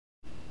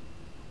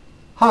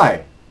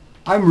Hi,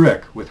 I'm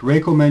Rick with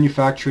RACO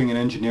Manufacturing and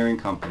Engineering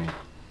Company,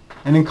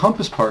 an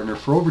Encompass partner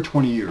for over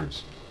 20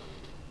 years.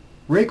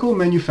 RACO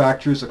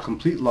manufactures a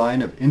complete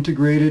line of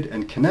integrated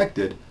and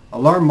connected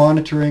alarm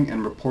monitoring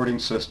and reporting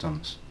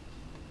systems.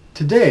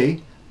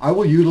 Today, I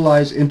will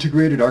utilize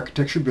Integrated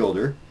Architecture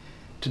Builder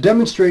to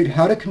demonstrate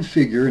how to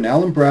configure an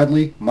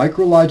Allen-Bradley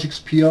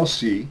MicroLogix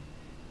PLC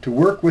to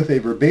work with a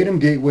Verbatim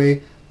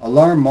Gateway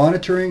alarm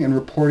monitoring and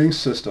reporting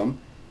system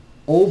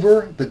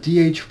over the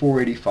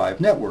DH485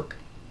 network.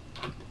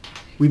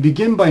 We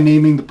begin by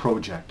naming the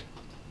project.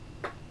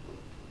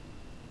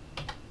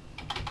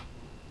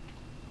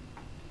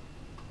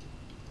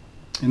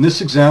 In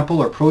this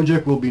example, our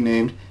project will be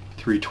named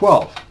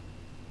 312.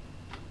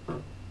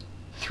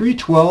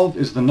 312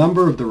 is the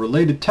number of the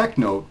related tech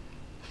note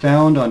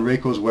found on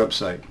RACO's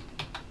website.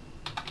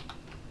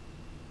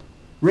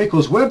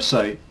 RACO's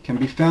website can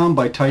be found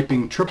by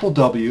typing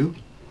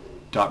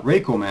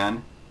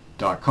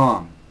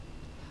www.racoman.com.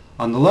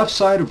 On the left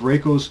side of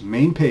RACO's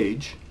main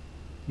page,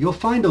 you'll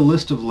find a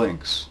list of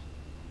links.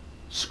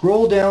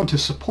 Scroll down to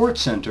Support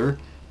Center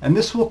and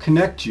this will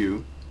connect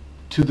you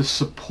to the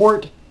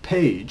Support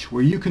page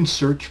where you can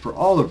search for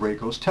all of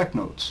RACO's tech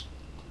notes.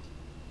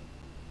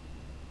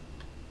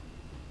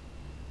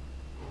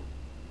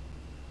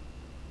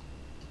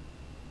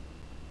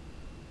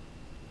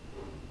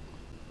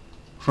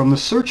 From the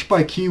Search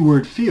by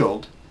Keyword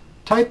field,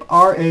 type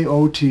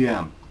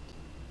RAOTM.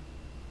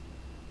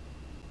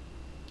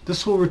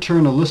 This will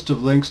return a list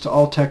of links to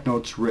all tech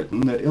notes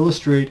written that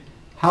illustrate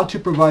how to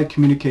provide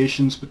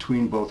communications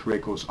between both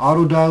RACO's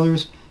auto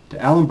dialers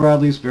to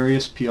Allen-Bradley's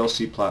various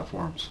PLC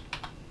platforms.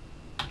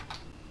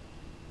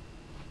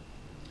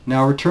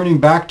 Now, returning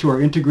back to our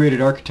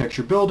Integrated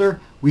Architecture Builder,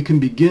 we can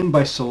begin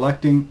by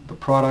selecting the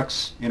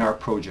products in our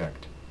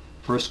project.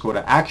 First, go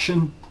to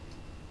Action,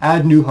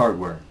 Add New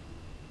Hardware.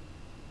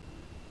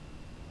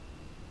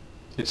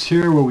 It's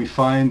here where we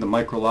find the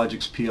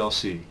MicroLogix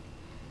PLC.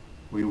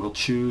 We will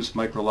choose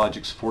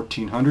MicroLogix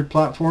 1400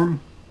 platform.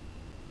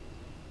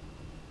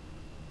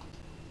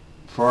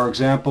 For our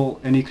example,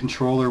 any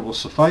controller will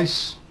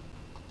suffice.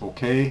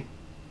 OK.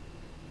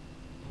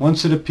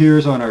 Once it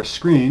appears on our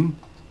screen,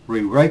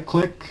 we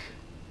right-click,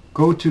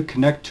 go to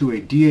Connect to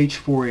a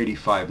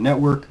DH485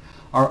 network.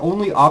 Our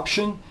only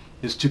option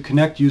is to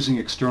connect using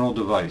external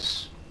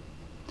device.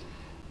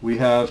 We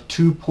have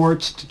 2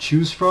 ports to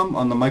choose from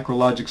on the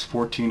MicroLogix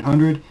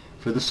 1400.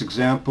 For this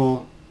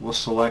example, we'll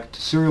select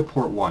serial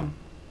port 1.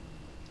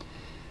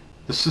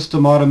 The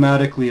system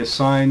automatically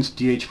assigns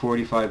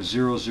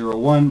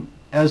DH485-001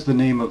 as the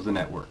name of the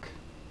network.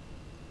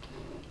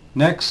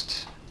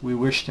 Next, we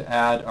wish to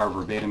add our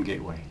Verbatim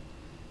Gateway.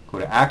 Go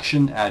to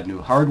Action, Add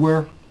New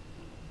Hardware.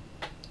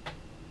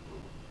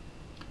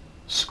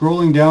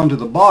 Scrolling down to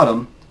the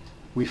bottom,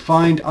 we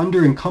find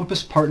under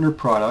Encompass Partner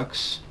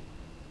Products,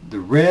 the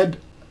red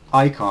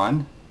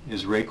icon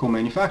is RACO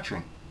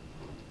Manufacturing.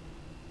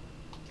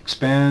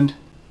 Expand,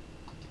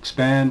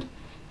 expand.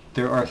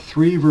 There are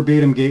 3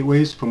 Verbatim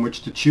gateways from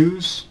which to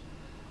choose.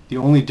 The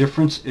only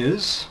difference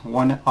is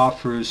one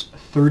offers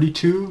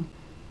 32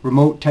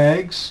 remote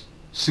tags,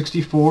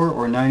 64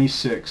 or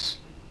 96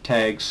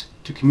 tags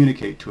to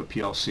communicate to a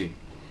PLC.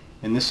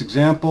 In this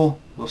example,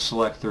 we'll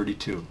select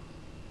 32.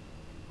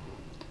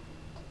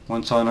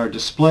 Once on our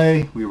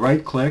display, we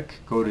right-click,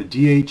 go to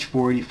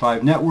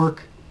DH485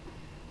 Network,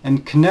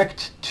 and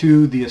connect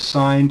to the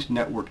assigned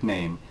network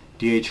name,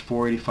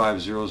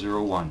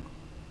 DH485-001.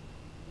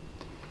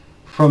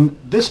 From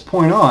this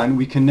point on,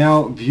 we can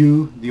now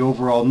view the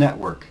overall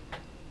network.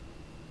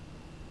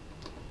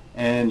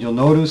 And you'll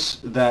notice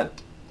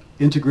that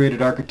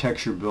Integrated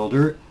Architecture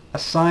Builder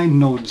assigned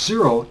node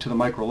 0 to the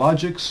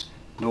MicroLogix,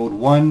 node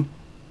 1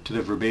 to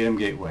the Verbatim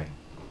Gateway.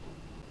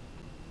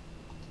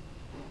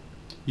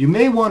 You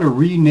may want to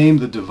rename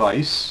the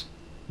device,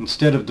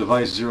 instead of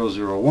device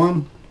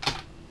 001,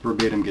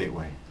 Verbatim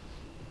Gateway.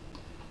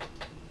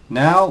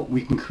 Now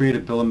we can create a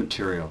bill of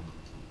material.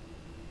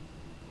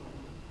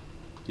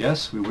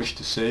 Yes, we wish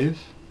to save.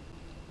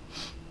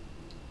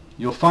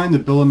 You'll find the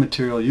bill of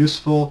material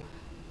useful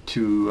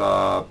to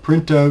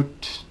print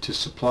out, to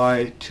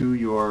supply to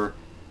your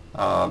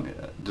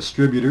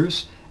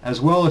distributors, as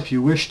well if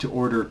you wish to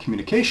order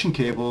communication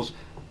cables,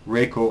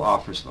 RACO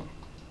offers them.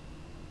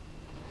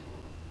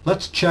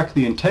 Let's check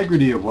the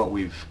integrity of what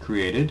we've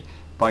created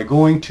by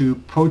going to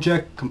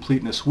Project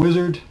Completeness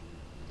Wizard,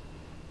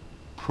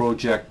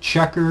 Project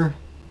Checker,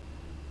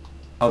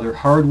 Other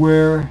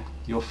Hardware.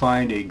 You'll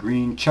find a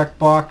green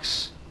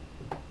checkbox.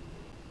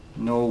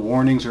 No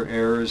warnings or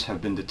errors have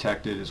been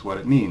detected is what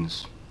it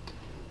means.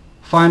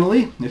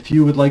 Finally, if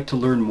you would like to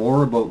learn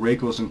more about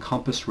RACO's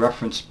Encompass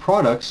referenced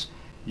products,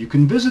 you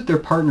can visit their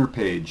partner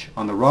page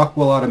on the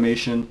Rockwell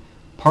Automation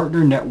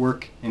Partner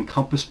Network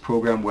Encompass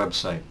Program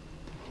website.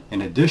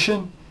 In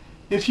addition,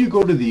 if you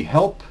go to the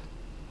Help,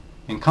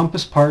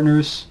 Encompass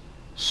Partners,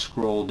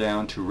 scroll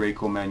down to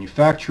RACO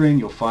Manufacturing,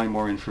 you'll find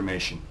more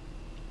information.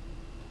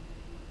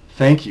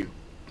 Thank you,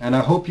 and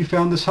I hope you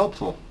found this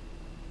helpful.